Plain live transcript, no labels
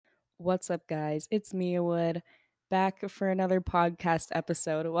What's up, guys? It's Mia Wood back for another podcast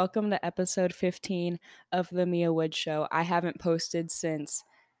episode. Welcome to episode 15 of The Mia Wood Show. I haven't posted since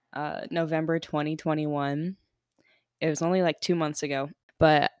November 2021. It was only like 2 months ago,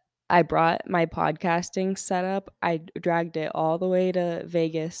 but I brought my podcasting setup. I dragged it all the way to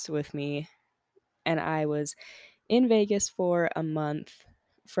Vegas with me, and I was in Vegas for a month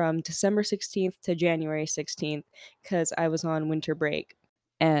from December 16th to January 16th because I was on winter break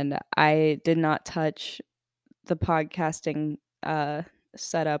and I did not touch the podcasting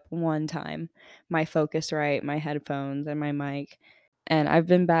setup one time. My Focusrite, my headphones, and my mic. And I've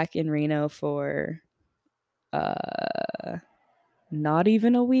been back in Reno for uh not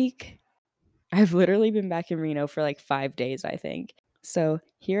even a week. I've literally been back in Reno for like 5 days, I think. So,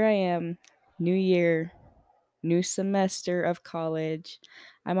 here I am, new year, new semester of college.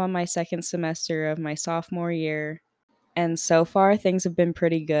 I'm on my second semester of my sophomore year, and so far things have been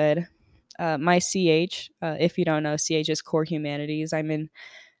pretty good. My CH, if you don't know, CH is Core Humanities. I'm in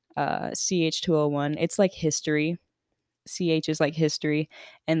CH 201. It's like history. CH is like history,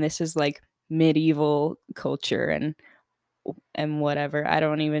 and this is like medieval culture and whatever. I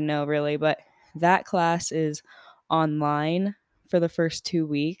don't even know really, but that class is online for the first 2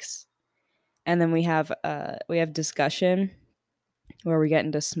 weeks, and then we have discussion where we get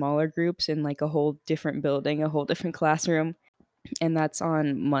into smaller groups in like a whole different building, a whole different classroom, and that's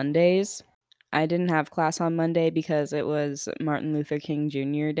on Mondays. I didn't have class on Monday because it was Martin Luther King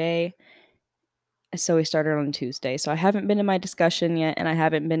Jr. Day. So we started on Tuesday. So I haven't been to my discussion yet, and I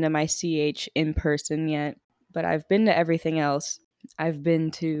haven't been to my CH in person yet, but I've been to everything else. I've been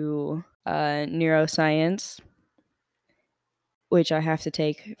to neuroscience, which I have to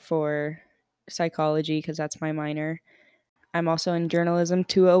take for psychology because that's my minor. I'm also in journalism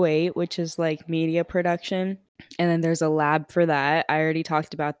 208, which is like media production. And then there's a lab for that. I already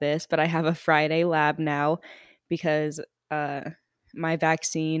talked about this, but I have a Friday lab now because uh, my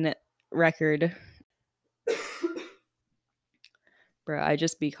vaccine record. Bro, I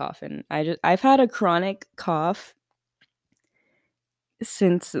just be coughing. I've had a chronic cough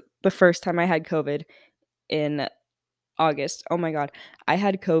since the first time I had COVID in August. Oh my god. I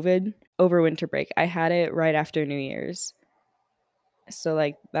had COVID over winter break. I had it right after New Year's. So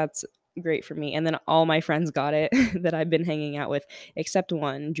like that's great for me. And then all my friends got it that I've been hanging out with, except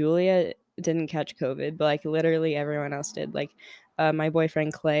one. Julia didn't catch COVID, but like literally everyone else did. Like my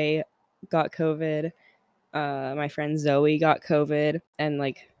boyfriend Clay got COVID. My friend Zoe got COVID, and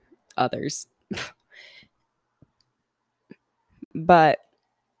like others. But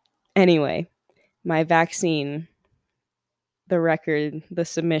anyway, my vaccine, the record, the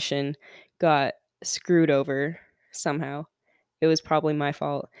submission got screwed over somehow. It was probably my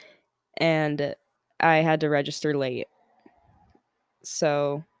fault. And I had to register late.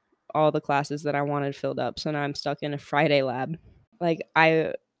 So all the classes that I wanted filled up. So now I'm stuck in a Friday lab. Like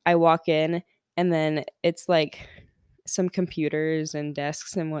I walk in, and then it's like some computers and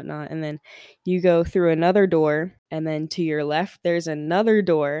desks and whatnot, and then you go through another door, and then to your left there's another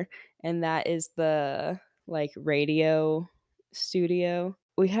door, and that is the like radio studio.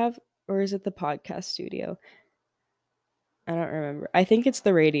 We have, or is it the podcast studio? I don't remember. I think it's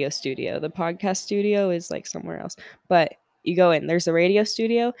the radio studio. The podcast studio is like somewhere else. But you go in, there's the radio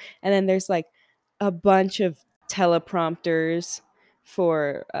studio, and then there's like a bunch of teleprompters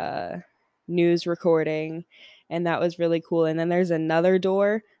for news recording, and that was really cool. And then there's another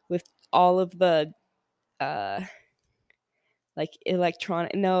door with all of the uh like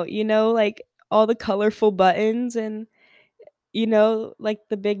electronic, no, like all the colorful buttons, and like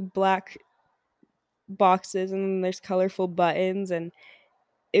the big black boxes, and then there's colorful buttons, and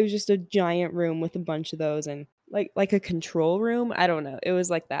it was just a giant room with a bunch of those, and like a control room. I don't know. It was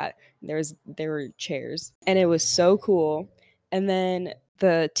like that. There were chairs, and it was so cool. And then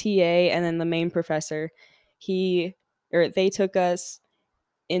the TA and then the main professor, he or they took us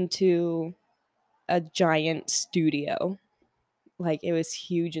into a giant studio. Like it was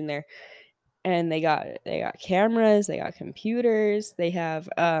huge in there. And they got cameras, they got computers, they have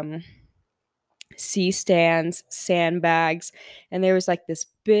C stands, sandbags, and there was like this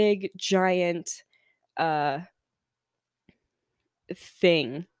big giant uh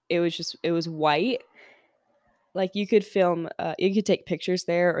thing. It was white. Like you could take pictures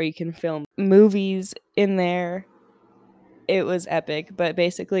there, or you can film movies in there. It was epic, but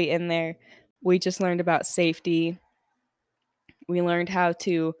basically in there we just learned about safety. We learned how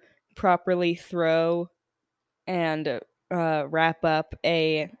to properly throw and wrap up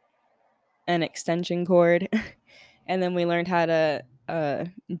a an extension cord, and then we learned how to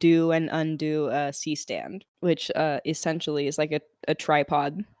do and undo a C stand, which essentially is like a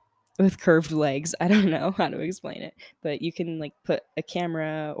tripod with curved legs. I don't know how to explain it, but you can like put a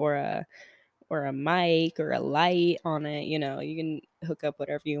camera or a mic or a light on it. You know, you can hook up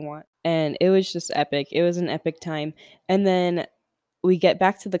whatever you want. And it was just epic. It was an epic time. And then we get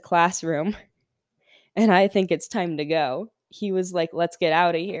back to the classroom and I think it's time to go. He was like, let's get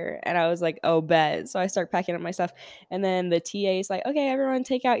out of here. And I was like, oh, bet. So I start packing up my stuff. And then the TA is like, okay, everyone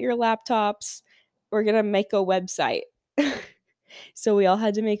take out your laptops. We're going to make a website. So we all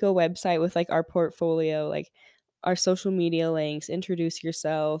had to make a website with like our portfolio, like our social media links, introduce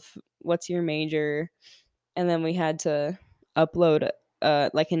yourself, what's your major. And then we had to upload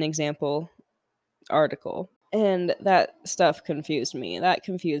like an example article. And that stuff confused me. That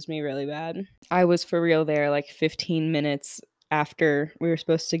confused me really bad. I was for real there like 15 minutes after we were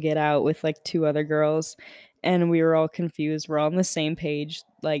supposed to get out with like two other girls, and we were all confused. We're all on the same page.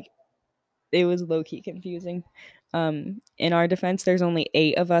 Like, it was low-key confusing. In our defense, there's only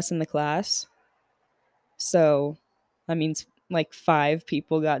 8 of us in the class. So that means like 5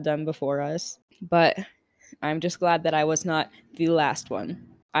 people got done before us. But I'm just glad that I was not the last one.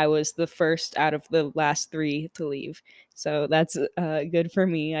 I was the first out of the last 3 to leave. So that's good for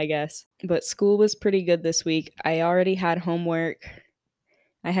me, I guess. But school was pretty good this week. I already had homework.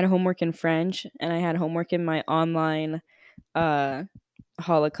 I had homework in French, and I had homework in my online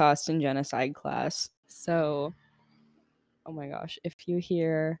Holocaust and genocide class. So, oh my gosh, if you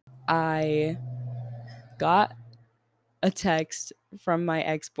hear, I got a text from my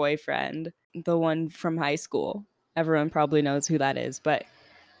ex-boyfriend, the one from high school. Everyone probably knows who that is, but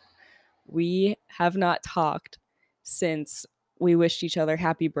we have not talked since we wished each other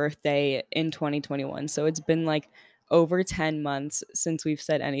happy birthday in 2021. So it's been like over 10 months since we've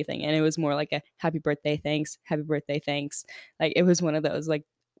said anything. And it was more like a happy birthday, thanks, happy birthday, thanks. Like, it was one of those, like,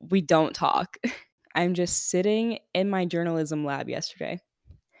 we don't talk. I'm just sitting in my journalism lab yesterday,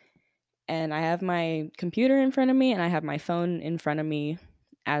 and I have my computer in front of me and I have my phone in front of me,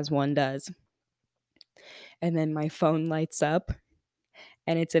 as one does. And then my phone lights up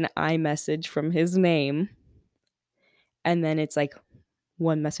and it's an iMessage from his name. And then it's like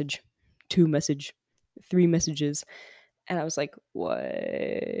 1 message, 2 message, 3 messages. And I was like, what?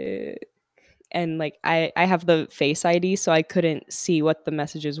 And like, I have the Face ID, so I couldn't see what the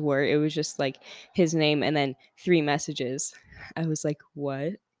messages were. It was just like his name and then 3 messages. I was like,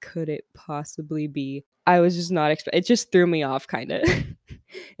 what could it possibly be? I was just not it just threw me off, kind of.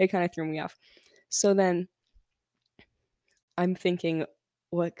 It kind of threw me off. So then I'm thinking,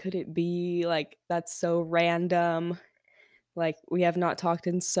 what could it be? Like, that's so random. Like, we have not talked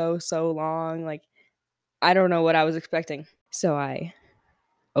in so long. Like, I don't know what I was expecting. So I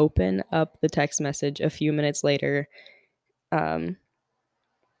open up the text message a few minutes later. You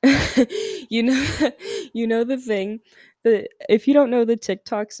know, you know the thing that, if you don't know the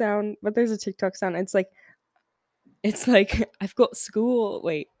TikTok sound, but there's a TikTok sound. It's like I've got school.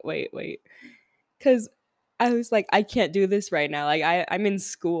 Wait. Because I was like, I can't do this right now. Like, I'm in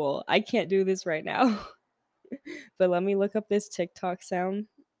school. I can't do this right now. But let me look up this TikTok sound.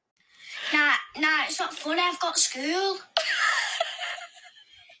 Nah, it's not funny. I've got school.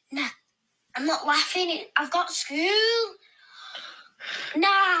 Nah, I'm not laughing. I've got school.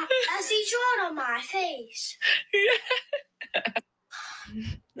 Nah, has he drawn on my face?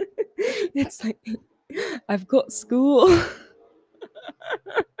 It's like, I've got school.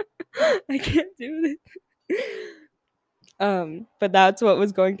 I can't do this. But that's what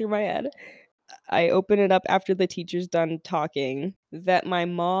was going through my head. I open it up after the teacher's done talking, that my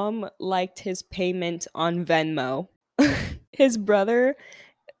mom liked his payment on Venmo. His brother,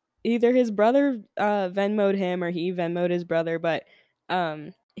 either his brother Venmo'd him or he Venmo'd his brother, but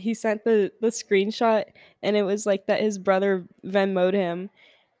he sent the screenshot, and it was like that his brother Venmo'd him,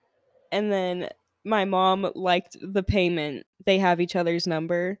 and then my mom liked the payment. They have each other's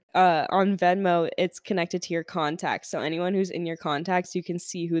number. On Venmo, it's connected to your contacts. So anyone who's in your contacts, you can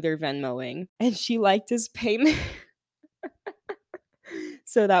see who they're Venmoing. And she liked his payment.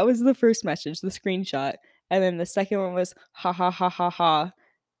 So that was the first message, the screenshot. And then the second one was ha ha ha ha ha.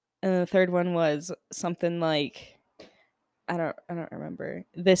 And the third one was something like, I don't remember.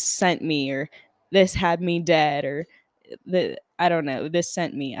 This sent me, or this had me dead, or I don't know. This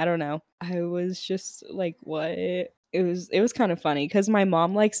sent me. I don't know. I was just like, what? It was kind of funny because my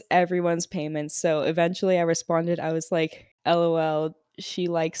mom likes everyone's payments. So eventually I responded. I was like, LOL, she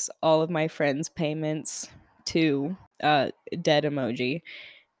likes all of my friends' payments too. Dead emoji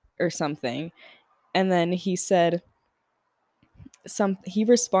or something. And then he said he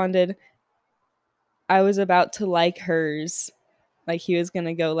responded, I was about to like hers. Like, he was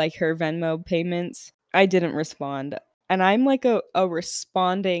gonna go like her Venmo payments. I didn't respond. And I'm like a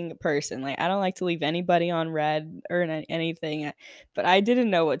responding person. Like I don't like to leave anybody on red or anything. But I didn't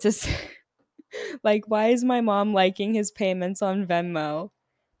know what to say. Like, why is my mom liking his payments on Venmo?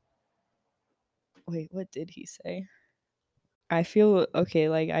 Wait, what did he say? I feel okay,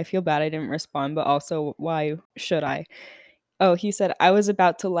 like I feel bad I didn't respond, but also why should I? Oh, he said I was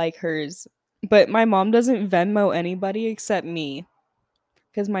about to like hers. But my mom doesn't Venmo anybody except me.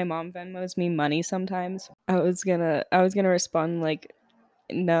 Because my mom Venmos me money sometimes. I was gonna respond like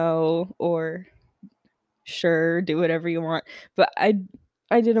no or sure, do whatever you want. But I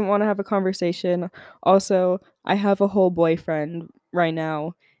didn't want to have a conversation. Also, I have a whole boyfriend right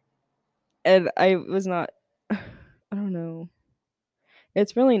now, and I was not I don't know.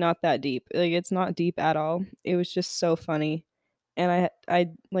 It's really not that deep. Like it's not deep at all. It was just so funny. And I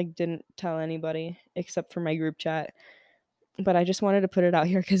like didn't tell anybody except for my group chat. But I just wanted to put it out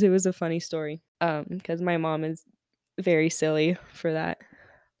here cuz it was a funny story. Cuz my mom is very silly for that.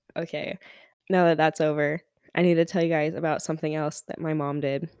 Okay. Now that that's over, I need to tell you guys about something else that my mom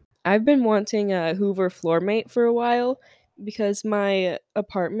did. I've been wanting a Hoover floor mate for a while because my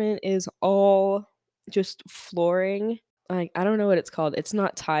apartment is all just flooring. Like I don't know what it's called. It's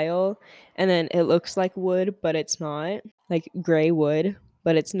not tile, and then it looks like wood, but it's not. Like gray wood,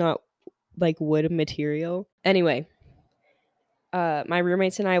 but it's not like wood material. Anyway, my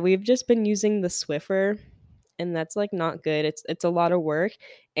roommates and I we've just been using the Swiffer, and that's like not good. It's a lot of work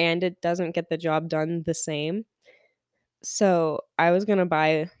and it doesn't get the job done the same. So I was gonna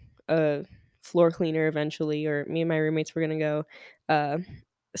buy a floor cleaner eventually, or me and my roommates were gonna go uh,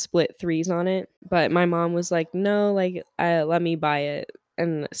 split threes on it. But my mom was like, "No, like, let me buy it."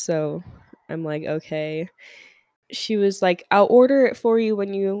 And so I'm like, "Okay." She was like, "I'll order it for you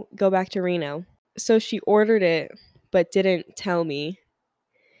when you go back to Reno." So she ordered it, but didn't tell me.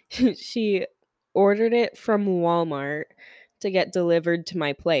 She ordered it from Walmart to get delivered to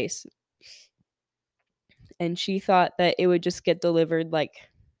my place, and she thought that it would just get delivered like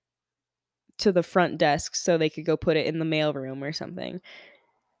to the front desk so they could go put it in the mail room or something.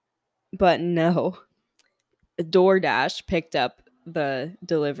 But no, DoorDash picked up the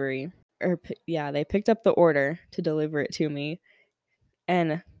delivery yeah, they picked up the order to deliver it to me.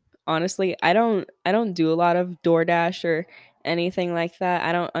 And honestly, I don't do a lot of DoorDash or anything like that.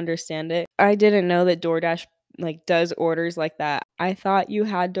 I don't understand it. I didn't know that DoorDash like does orders like that. I thought you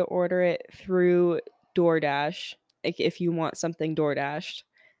had to order it through DoorDash, like if you want something DoorDashed.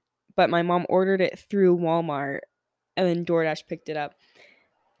 But my mom ordered it through Walmart and then DoorDash picked it up.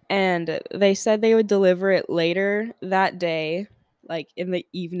 And they said they would deliver it later that day, like in the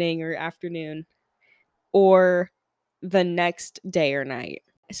evening or afternoon, or the next day or night.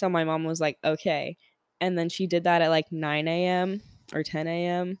 So my mom was like, okay. And then she did that at like 9 a.m. or 10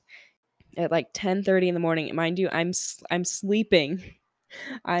 a.m. At like 10:30 in the morning. Mind you, I'm sleeping.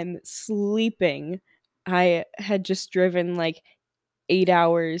 I'm sleeping. I had just driven like 8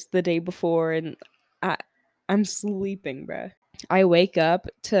 hours the day before, and I I'm sleeping, bruh. I wake up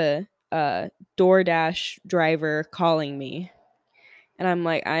to a DoorDash driver calling me, and I'm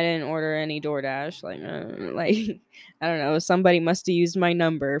like, I didn't order any DoorDash. Like I don't know. Somebody must have used my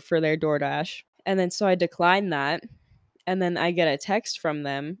number for their DoorDash, and then so I declined that, and then I get a text from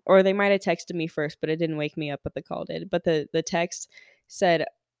them, or they might have texted me first, but it didn't wake me up. But the call did. But the text said,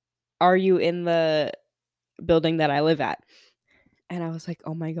 "Are you in the building that I live at?" And I was like,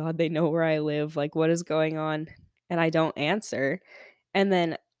 "Oh my god, they know where I live. Like what is going on?" And I don't answer. And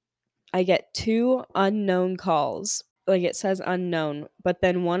then I get two unknown calls. Like it says unknown, but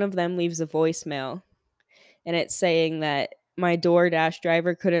then one of them leaves a voicemail and it's saying that my DoorDash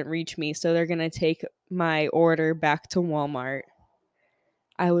driver couldn't reach me, so they're going to take my order back to Walmart.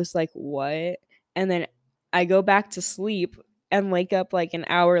 I was like, "What?" And then I go back to sleep and wake up like an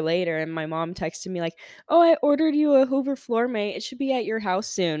hour later and my mom texted me like, "Oh, I ordered you a Hoover floor mate. It should be at your house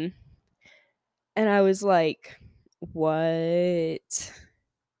soon." And I was like, "What?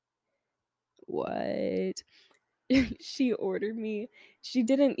 What?" She ordered me. She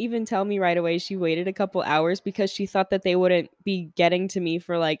didn't even tell me right away. She waited a couple hours because she thought that they wouldn't be getting to me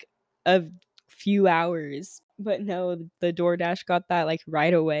for like a few hours. But no, the DoorDash got that like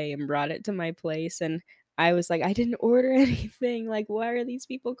right away and brought it to my place. And I was like, I didn't order anything. Like, why are these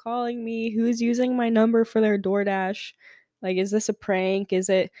people calling me? Who's using my number for their DoorDash? Like, is this a prank? Is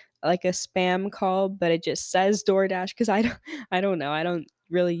it like a spam call, but it just says DoorDash? Because I don't know. I don't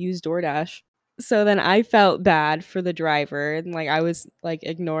really use DoorDash. So then I felt bad for the driver and like I was like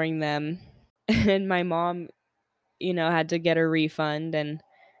ignoring them and my mom, had to get a refund and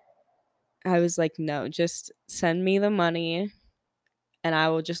I was like, "No, just send me the money and I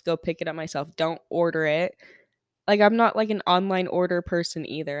will just go pick it up myself. Don't order it." like I'm not like an online order person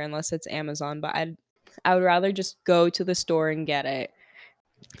either, unless it's Amazon, but I would rather just go to the store and get it.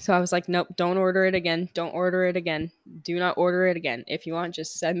 So I was like, nope, don't order it again. Don't order it again. Do not order it again. If you want,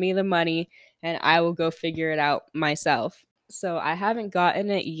 just send me the money and I will go figure it out myself. So I haven't gotten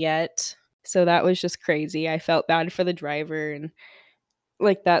it yet. So that was just crazy. I felt bad for the driver and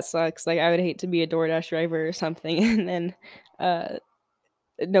like that sucks. Like I would hate to be a DoorDash driver or something and then uh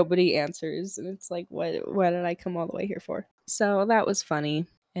nobody answers and it's like what did I come all the way here for? So that was funny.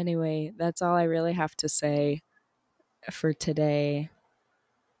 Anyway, that's all I really have to say for today.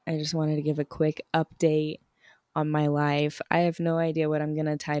 I just wanted to give a quick update on my life. I have no idea what I'm going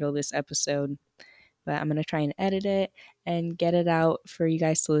to title this episode, but I'm going to try and edit it and get it out for you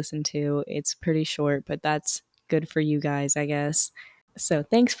guys to listen to. It's pretty short, but that's good for you guys, I guess. So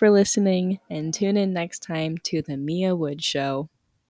thanks for listening and tune in next time to the Mia Wood Show.